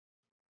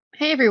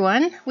Hey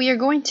everyone, we are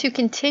going to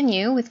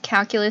continue with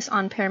calculus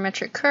on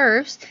parametric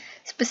curves.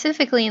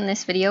 Specifically in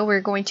this video,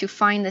 we're going to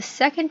find the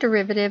second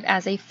derivative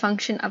as a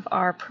function of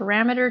our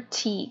parameter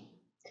t.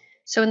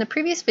 So in the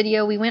previous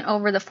video, we went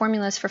over the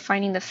formulas for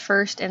finding the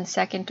first and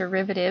second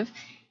derivative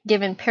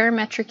given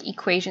parametric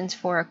equations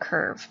for a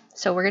curve.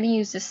 So we're going to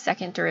use this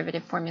second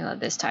derivative formula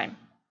this time.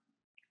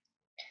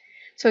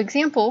 So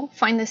example,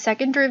 find the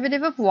second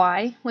derivative of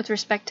y with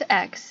respect to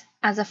x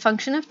as a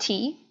function of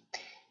t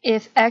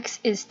if x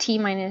is t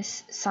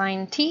minus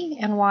sine t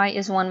and y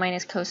is 1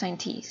 minus cosine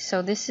t.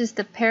 So this is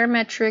the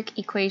parametric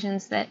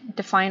equations that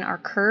define our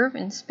curve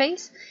in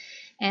space,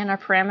 and our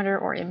parameter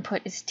or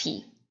input is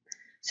t.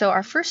 So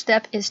our first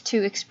step is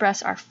to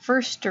express our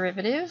first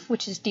derivative,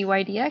 which is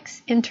dy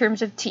dx, in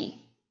terms of t.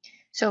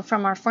 So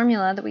from our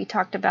formula that we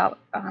talked about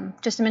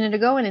just a minute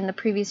ago and in the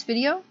previous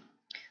video,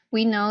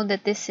 we know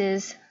that this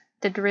is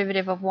the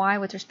derivative of y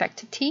with respect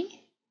to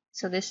t.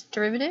 So this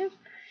derivative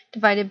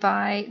divided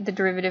by the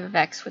derivative of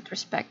x with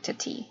respect to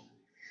t.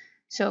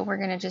 So we're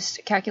going to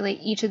just calculate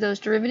each of those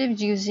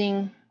derivatives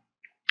using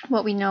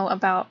what we know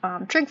about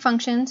trig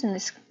functions in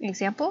this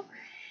example.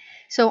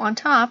 So on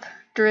top,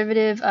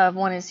 derivative of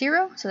 1 is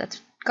 0, so that's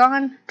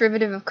gone.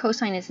 Derivative of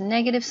cosine is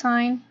negative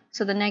sign,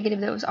 so the negative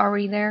that was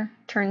already there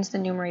turns the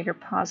numerator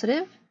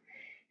positive.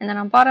 And then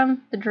on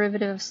bottom, the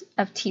derivative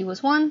of t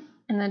was 1,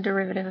 and the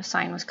derivative of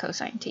sine was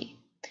cosine t.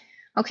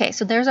 Okay,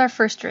 so there's our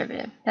first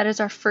derivative. That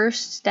is our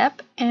first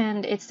step,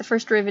 and it's the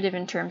first derivative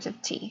in terms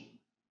of t.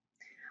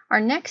 Our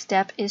next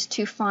step is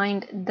to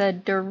find the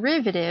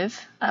derivative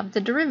of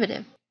the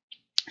derivative.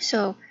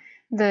 So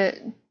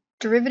the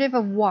derivative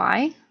of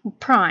y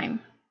prime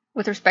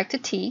with respect to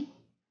t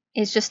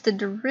is just the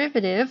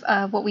derivative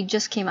of what we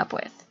just came up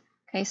with.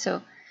 Okay,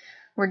 so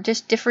we're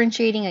just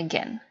differentiating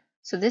again.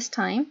 So this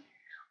time,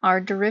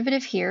 our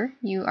derivative here,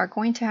 you are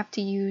going to have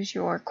to use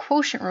your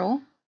quotient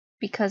rule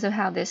because of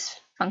how this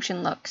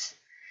function looks.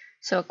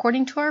 So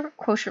according to our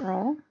quotient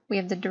rule, we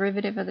have the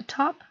derivative of the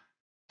top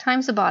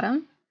times the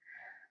bottom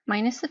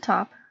minus the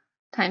top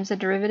times the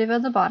derivative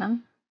of the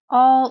bottom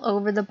all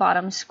over the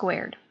bottom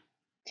squared.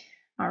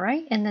 All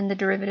right, and then the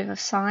derivative of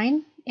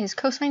sine is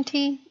cosine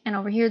t, and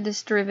over here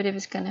this derivative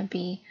is going to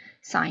be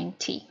sine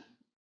t.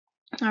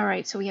 All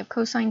right, so we have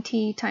cosine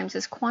t times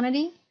this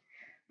quantity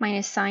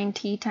minus sine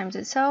t times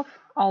itself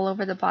all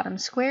over the bottom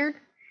squared.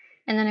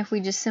 And then if we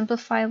just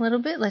simplify a little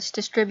bit, let's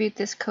distribute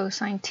this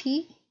cosine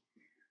t.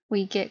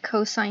 We get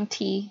cosine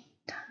t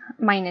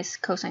minus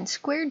cosine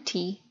squared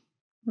t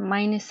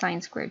minus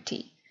sine squared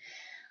t.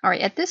 All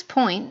right, at this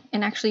point,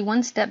 and actually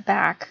one step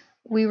back,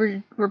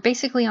 we're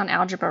basically on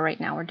algebra right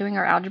now. We're doing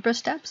our algebra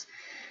steps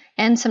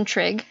and some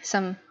trig,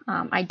 some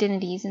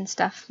identities and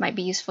stuff might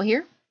be useful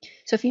here.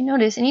 So if you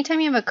notice, anytime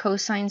you have a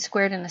cosine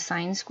squared and a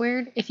sine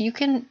squared, if you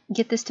can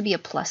get this to be a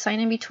plus sign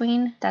in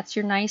between, that's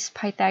your nice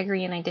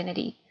Pythagorean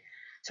identity.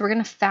 So we're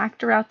going to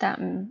factor out that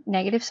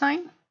negative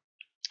sign.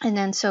 And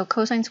then so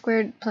cosine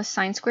squared plus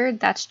sine squared,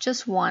 that's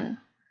just 1.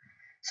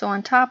 So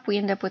on top, we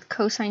end up with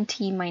cosine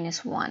t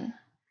minus 1.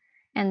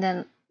 And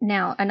then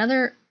now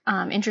another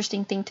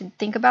interesting thing to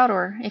think about,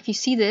 or if you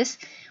see this,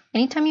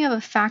 anytime you have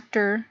a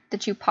factor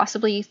that you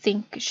possibly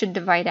think should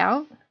divide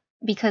out,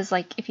 because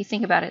like if you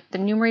think about it, the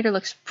numerator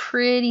looks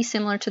pretty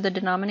similar to the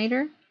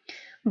denominator,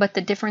 but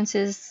the difference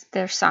is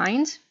their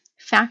signs,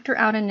 factor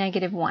out a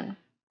negative 1.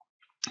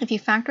 If you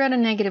factor out a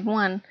negative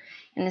 1,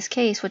 in this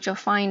case, what you'll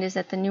find is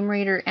that the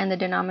numerator and the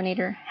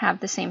denominator have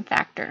the same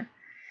factor.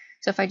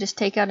 So if I just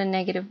take out a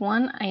negative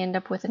 1, I end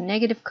up with a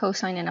negative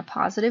cosine and a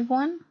positive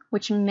 1,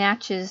 which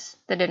matches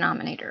the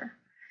denominator.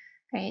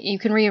 Okay? You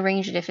can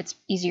rearrange it if it's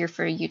easier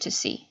for you to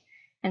see.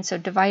 And so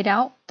divide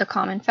out the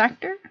common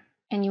factor,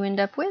 and you end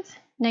up with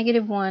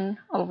negative 1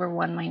 over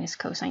 1 minus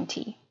cosine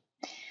t.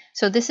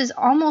 So this is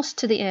almost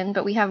to the end,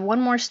 but we have one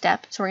more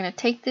step. So we're going to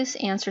take this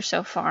answer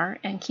so far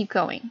and keep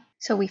going.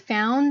 So we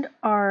found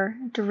our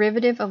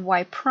derivative of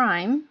y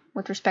prime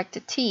with respect to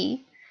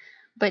t,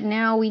 but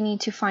now we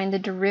need to find the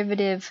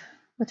derivative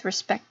with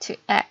respect to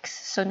x.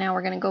 So now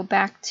we're going to go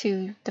back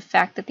to the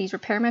fact that these were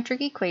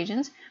parametric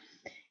equations.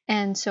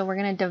 And so we're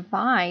going to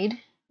divide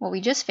what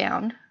we just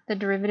found, the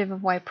derivative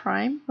of y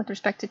prime with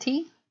respect to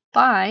t,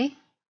 by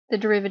the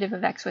derivative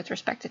of x with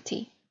respect to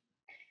t.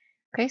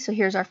 Okay, so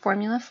here's our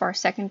formula for our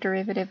second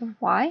derivative of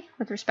y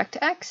with respect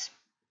to x.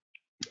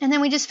 And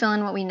then we just fill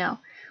in what we know.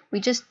 We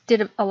just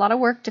did a lot of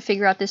work to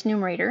figure out this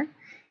numerator,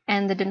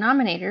 and the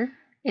denominator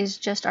is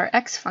just our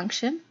x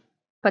function,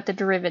 but the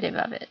derivative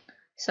of it.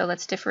 So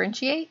let's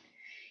differentiate,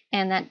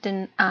 and that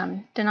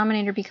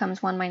denominator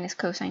becomes 1 minus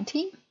cosine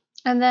t,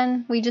 and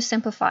then we just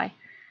simplify.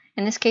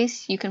 In this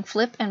case, you can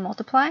flip and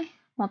multiply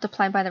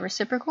by the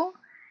reciprocal,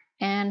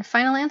 and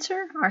final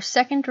answer, our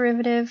second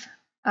derivative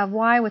of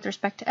y with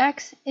respect to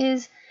x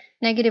is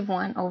negative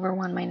 1 over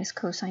 1 minus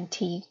cosine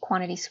t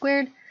quantity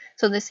squared.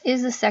 So this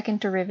is the second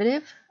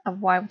derivative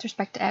of y with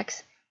respect to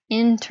x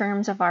in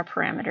terms of our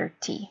parameter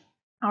t.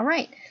 All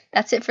right,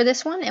 that's it for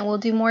this one, and we'll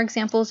do more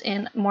examples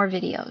in more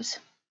videos.